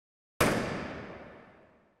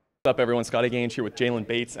What's up, everyone? Scotty Gange here with Jalen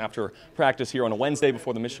Bates after practice here on a Wednesday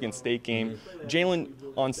before the Michigan State game. Jalen,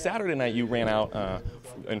 on Saturday night you ran out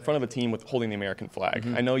in front of a team with holding the American flag.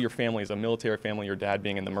 I know your family is a military family, your dad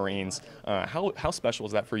being in the Marines. How special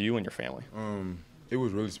is that for you and your family? It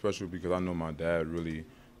was really special because I know my dad really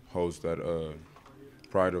holds that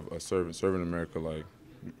pride of a serving America like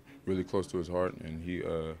really close to his heart, and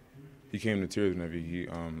he came to tears whenever he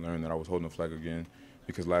learned that I was holding the flag again.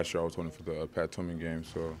 Because last year I was holding for the Pat Tillman game,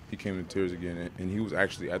 so he came to tears again, and he was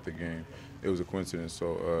actually at the game. It was a coincidence,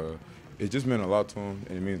 so it just meant a lot to him,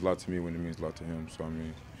 and it means a lot to me when it means a lot to him. So I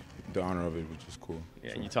mean, the honor of it was just cool.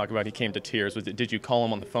 Yeah, and you talk about he came to tears. Did you call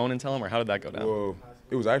him on the phone and tell him, or how did that go down? Well,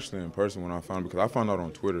 it was actually in person when I found, because I found out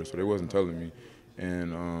on Twitter, so they wasn't telling me.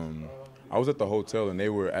 And I was at the hotel, and they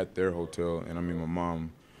were at their hotel, and I mean, my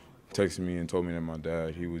mom texted me and told me that my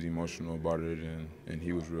dad, he was emotional about it, and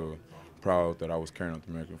he was real proud that I was carrying out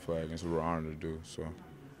the American flag, and so we're honored to do so.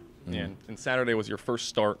 Yeah, and Saturday was your first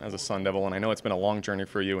start as a Sun Devil, and I know it's been a long journey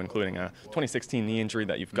for you, including a 2016 knee injury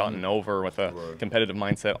that you've gotten over with a competitive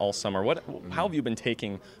mindset all summer. How have you been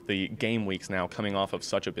taking the game weeks now, coming off of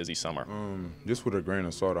such a busy summer? Just with a grain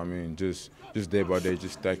of salt. I mean, just day by day,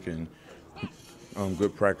 just stacking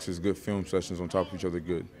good practices, good film sessions on top of each other,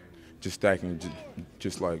 just stacking,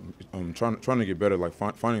 just like trying to get better, like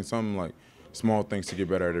finding something like small things to get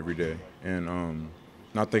better at every day, and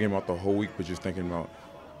not thinking about the whole week, but just thinking about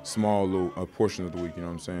small little portion of the week, you know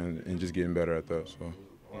what I'm saying, and just getting better at that. So.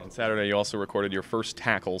 And Saturday you also recorded your first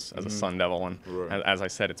tackles as a Sun Devil, and as I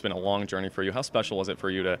said, it's been a long journey for you. How special was it for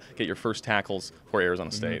you to get your first tackles for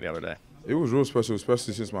Arizona State the other day? It was real special,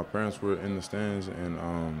 especially since my parents were in the stands,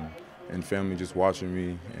 and family just watching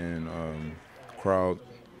me, and crowd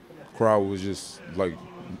was just like,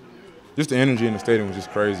 just the energy in the stadium was just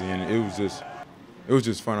crazy, and it was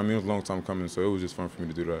just fun. I mean, it was a long time coming, so it was just fun for me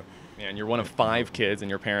to do that. Yeah, and you're one of 5 kids, and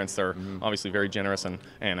your parents are obviously very generous and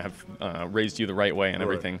have raised you the right way and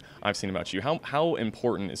everything I've seen about you. How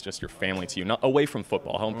important is just your family to you? Not away from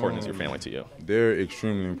football, how important is your family to you? They're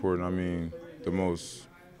extremely important. I mean, probably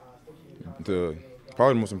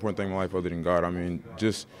the most important thing in my life other than God. I mean,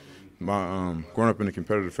 just my growing up in a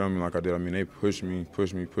competitive family like I did, I mean, they pushed me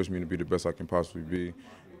to be the best I can possibly be.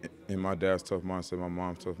 In my dad's tough mindset, my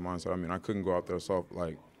mom's tough mindset, I mean, I couldn't go out there soft.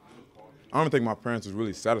 Like, I don't think my parents was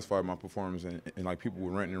really satisfied with my performance, and like people were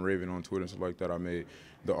ranting and raving on Twitter and stuff like that. I made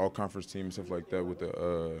the all-conference team and stuff like that with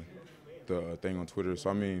the thing on Twitter. So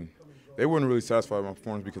I mean, they weren't really satisfied with my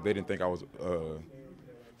performance because they didn't think I was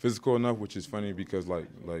physical enough, which is funny because they're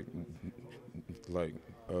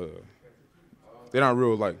not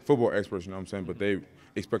real like football experts, you know what I'm saying? But they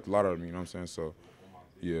expect a lot out of me, you know what I'm saying? So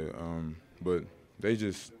yeah, but they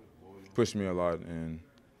just pushed me a lot, and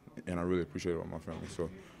I really appreciate it with my family.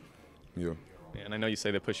 So, yeah. And I know you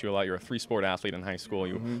say they push you a lot. You're a 3-sport athlete in high school.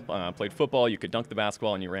 You played football, you could dunk the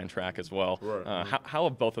basketball, and you ran track as well. Right. How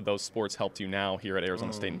have both of those sports helped you now here at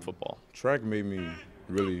Arizona State in football? Track made me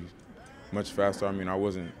really much faster. I mean, I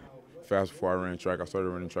wasn't fast before I ran track. I started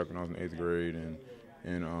running track when I was in 8th grade, and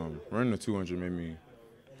running the 200 made me,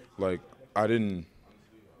 like, I didn't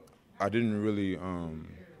really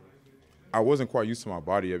I wasn't quite used to my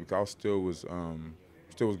body yet because I still was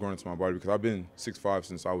growing into my body because I've been 6'5"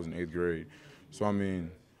 since I was in 8th grade. So I mean,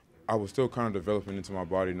 I was still kind of developing into my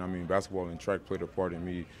body, and I mean, basketball and track played a part in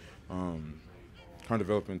me kind of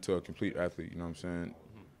developing into a complete athlete. You know what I'm saying?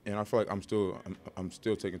 And I feel like I'm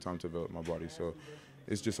still taking time to develop my body. So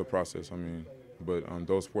it's just a process. I mean, but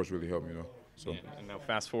those sports really helped me though. So. And now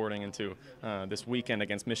fast forwarding into this weekend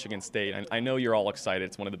against Michigan State, I know you're all excited.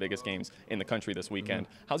 It's one of the biggest games in the country this weekend.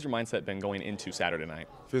 How's your mindset been going into Saturday night?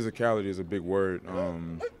 Physicality is a big word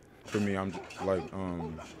for me. I'm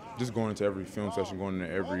just going into every film session, going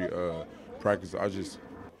into every practice. I just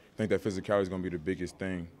think that physicality is going to be the biggest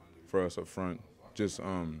thing for us up front. Just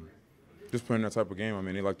playing that type of game. I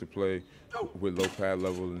mean, they like to play with low pad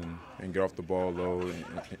level and get off the ball low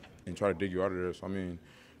and try to dig you out of there. So I mean,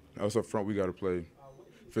 us up front, we got to play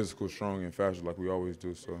physical, strong, and fast like we always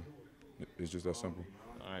do. So it's just that simple.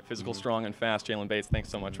 All right, physical, strong, and fast. Jalen Bates, thanks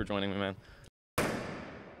so much for joining me, man.